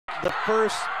the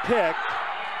first pick.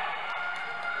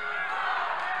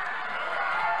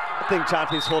 I think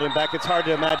Chanti's holding back. It's hard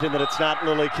to imagine that it's not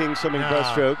Lily King swimming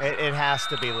breaststroke. It has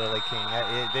to be Lily King.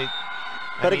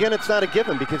 But again, it's not a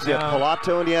given because you have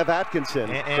Pilato and you have Atkinson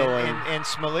going. And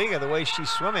Smoliga, the way she's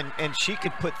swimming, and she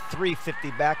could put 350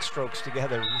 backstrokes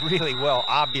together really well,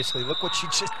 obviously. Look what she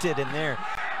just did in there.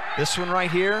 This one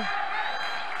right here,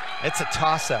 it's a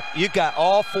toss-up. You've got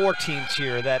all four teams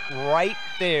here that right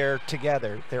there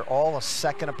together. They're all a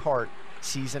second apart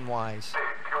season-wise.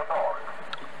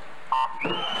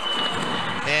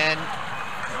 And,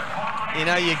 you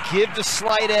know, you give the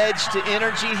slight edge to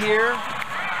Energy here.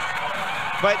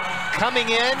 But coming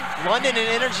in, London and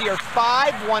Energy are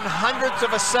 5/100ths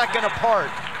of a second apart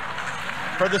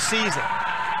for the season.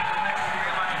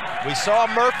 We saw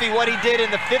Murphy, what he did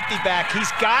in the 50 back. He's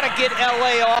got to get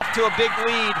LA off to a big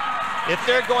lead if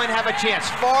they're going to have a chance.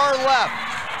 Far left,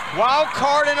 wild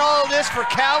card in all of this for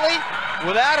Cali,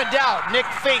 without a doubt. Nick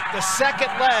Fink, the second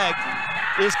leg,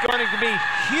 is going to be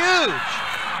huge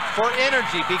for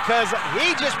Energy because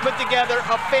he just put together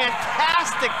a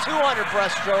fantastic 200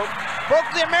 breaststroke, broke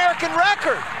the American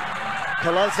record.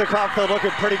 KOLESNIKOV looking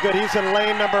pretty good. He's in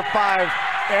lane number 5.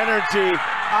 Energy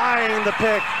eyeing the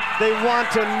pick. They want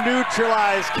to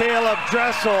neutralize Caeleb,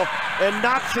 Dressel, and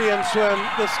not see him swim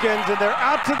the skins, and they're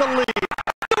out to the lead.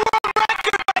 World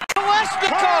record by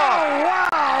KOLESNIKOV! Oh,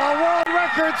 wow, a world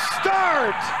record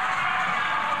start!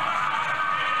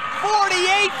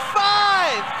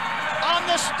 48.5 on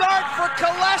the start for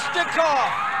KOLESNIKOV.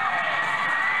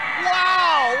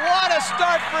 Wow, what a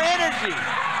start for Energy.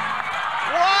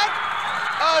 What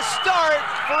a start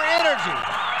for Energy.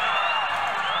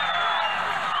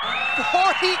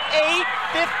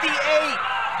 48.58.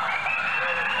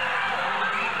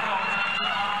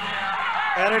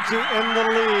 Energy in the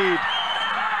lead.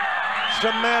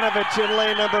 SHYMANOVICH in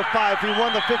lane number 5. He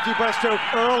won the 50 breaststroke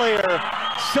earlier.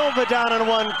 SILVA down in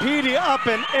 1, PEATY up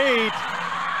in 8.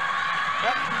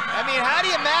 I mean, how do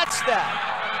you match that?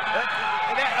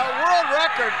 A world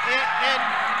record, and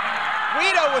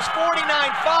GUIDO was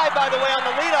 49.5, by the way, on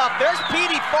the leadoff. There's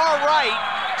PEATY far right,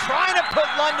 trying to put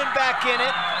London back in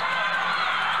it.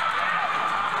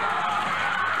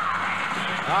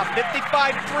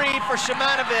 55.3 for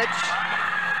SHYMANOVICH.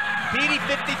 PEATY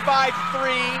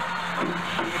 55.3.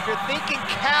 If you're thinking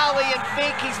Cali and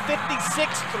Fink, he's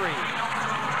 56.3.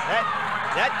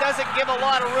 That doesn't give a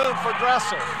lot of room for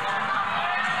Dressel.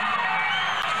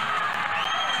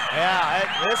 Yeah,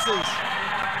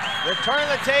 they're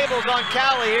turning the tables on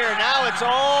Cali here. Now it's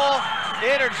all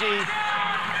Energy.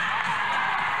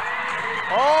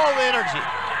 All Energy.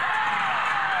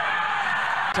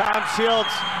 Tom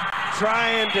Shields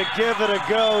trying to give it a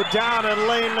go down in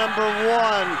lane number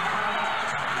 1.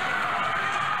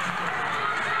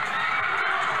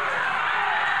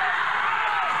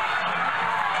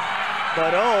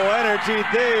 But oh, Energy,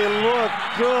 they look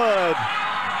good.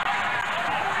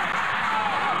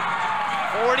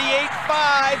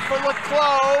 48.5 for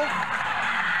Leclos.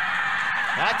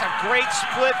 That's a great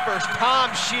split for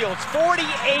Tom Shields. 48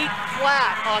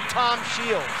 flat on Tom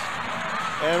Shields.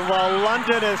 And while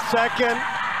London is second,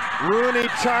 Rooney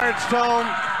charged home.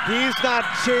 He's not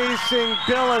chasing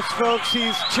Billis, folks.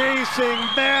 He's chasing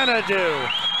MANAUDOU.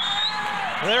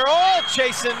 They're all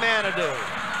chasing MANAUDOU.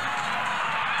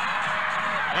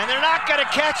 And they're not going to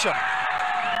catch him.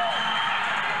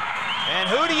 And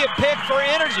who do you pick for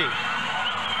Energy?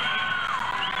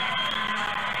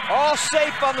 All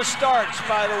safe on the starts,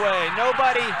 by the way.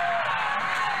 Nobody.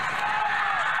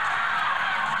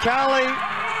 Cali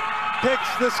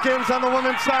picks the skins on the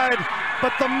women's side,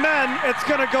 but the men, it's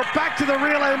going to go back to the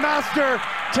relay master,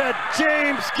 to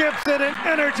James Gibson and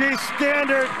Energy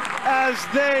Standard as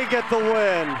they get the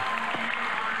win.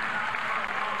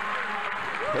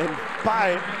 And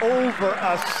by over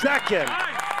a second.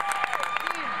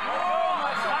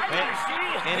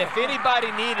 And if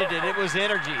anybody needed it, it was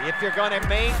Energy. If you're going to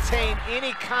maintain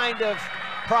any kind of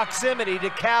proximity to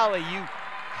Cali, you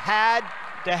had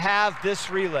to have this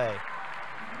relay.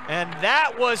 And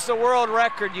that was the world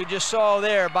record you just saw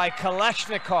there by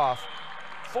KOLESNIKOV,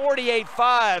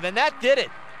 48.5, and that did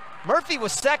it. Murphy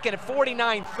was second at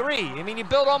 49.3. I mean, you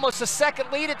built almost a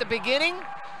second lead at the beginning.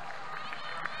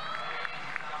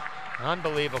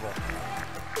 Unbelievable.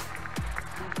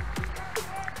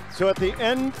 So at the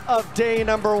end of day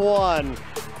number 1,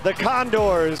 the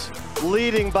Condors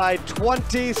leading by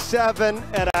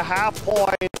 27.5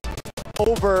 points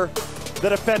over the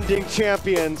defending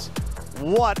champions.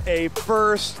 What a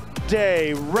first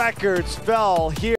day. Records fell here.